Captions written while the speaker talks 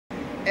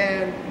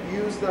and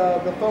use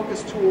the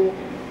focus tool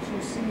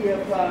to see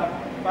if,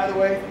 by the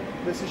way,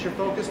 this is your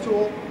focus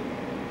tool.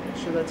 Make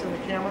sure that's in the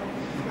camera.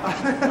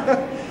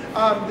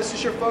 This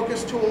is your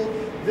focus tool.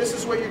 This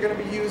is what you're going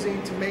to be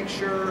using to make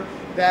sure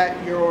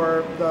that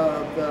your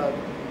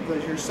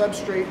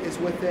substrate is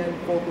within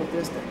focal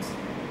distance,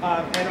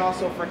 and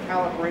also for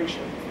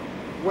calibration.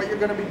 What you're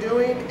going to be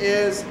doing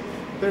is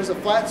there's a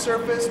flat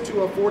surface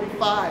to a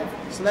 45.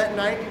 So that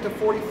 90 to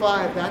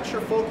 45, that's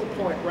your focal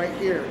point right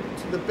here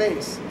to the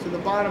base, to the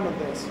bottom of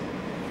this.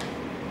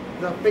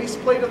 The base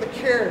plate of the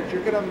carriage,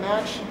 you're going to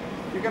match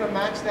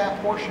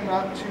that portion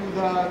up to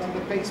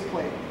the base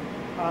plate.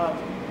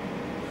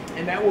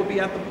 And that will be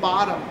at the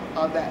bottom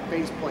of that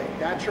base plate.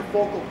 That's your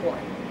focal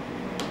point.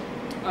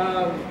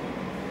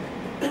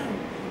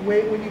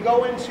 When you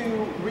go into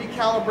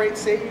recalibrate,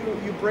 say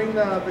you bring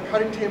the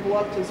cutting table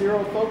up to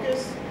zero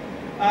focus,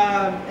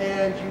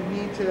 and you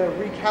need to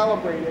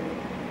recalibrate it.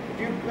 If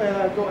you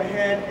go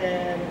ahead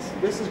and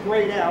this is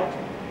grayed out,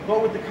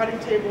 but with the cutting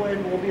table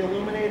in will be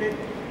illuminated,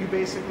 you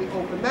basically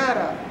open that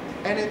up,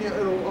 and then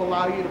it'll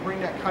allow you to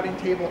bring that cutting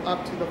table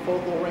up to the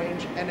focal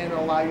range, and then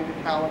it'll allow you to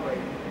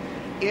calibrate.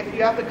 If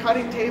you have the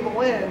cutting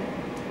table in,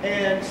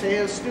 and say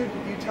as a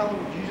student you tell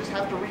them you just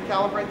have to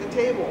recalibrate the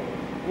table,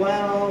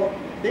 well,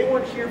 they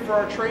weren't here for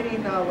our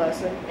training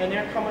lesson, and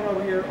they're coming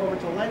over here over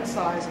to lens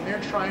size, and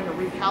they're trying to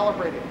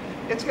recalibrate it.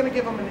 It's going to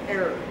give them an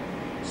error.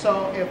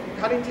 So if the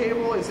cutting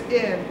table is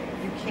in,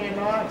 you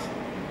cannot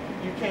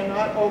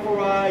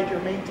override your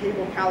main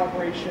table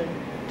calibration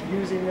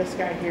using this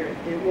guy here.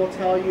 It will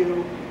tell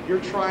you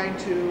you're trying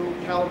to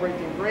calibrate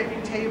the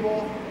engraving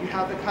table, you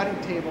have the cutting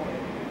table in.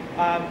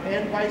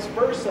 And vice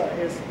versa,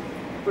 is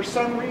for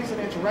some reason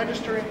it's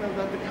registering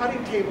that the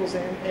cutting table's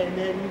in, and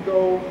then you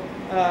go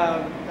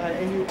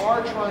and you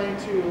are trying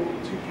to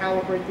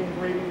calibrate the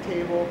engraving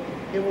table,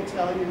 it will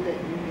tell you that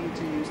you need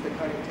to use the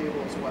cutting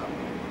table as well.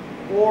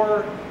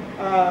 Or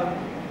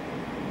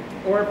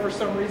if for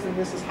some reason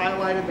this is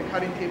highlighted, the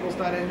cutting table's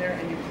not in there,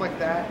 and you click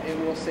that, it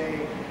will say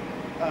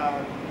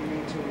you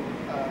need to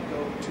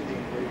go to the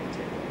engraving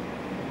table.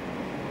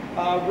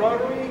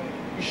 Rotary,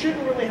 you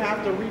shouldn't really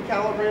have to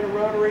recalibrate a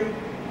rotary,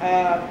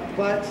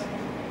 but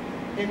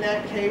in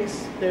that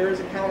case, there is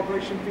a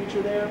calibration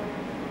feature there.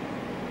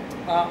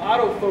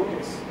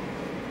 Autofocus.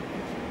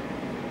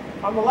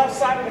 On the left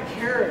side of the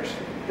carriage,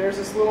 there's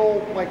this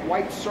little like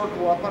white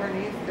circle up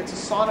underneath. It's a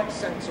sonic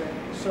sensor.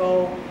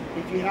 So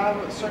if you have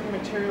a certain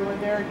material in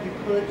there, you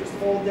could just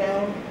hold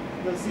down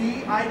the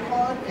Z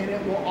icon and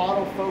it will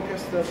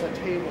autofocus the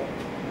table.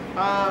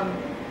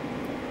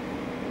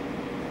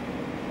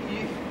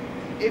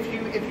 If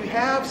you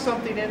have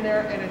something in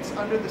there and it's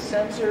under the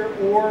sensor,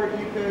 or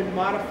you could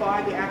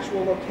modify the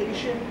actual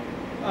location.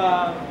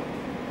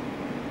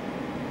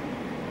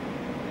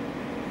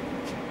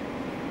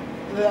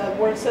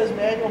 Where it says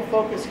manual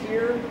focus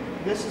here,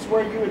 this is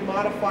where you would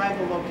modify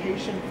the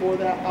location for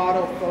that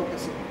auto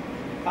focusing.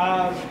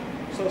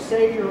 So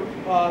say you're,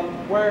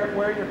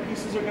 where your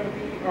pieces are going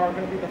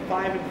to be the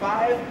 5 and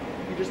 5.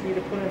 You just need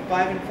to put in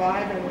 5 and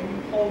 5, and when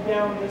you hold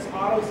down this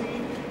auto Z,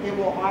 it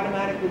will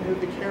automatically move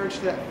the carriage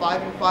to that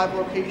 5 and 5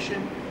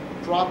 location,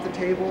 drop the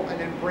table, and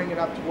then bring it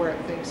up to where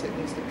it thinks it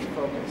needs to be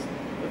focused.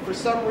 If for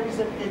some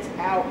reason it's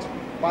out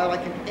by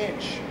like an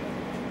inch,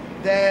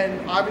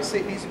 then obviously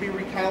it needs to be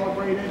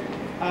recalibrated.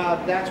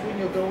 That's when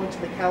you'll go into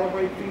the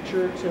calibrate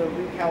feature to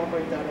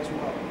recalibrate that as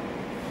well.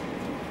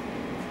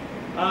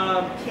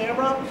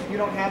 Camera, you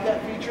don't have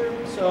that feature,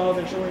 so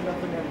there's really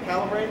nothing there to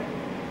calibrate.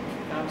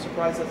 I'm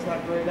surprised that's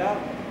not grayed out.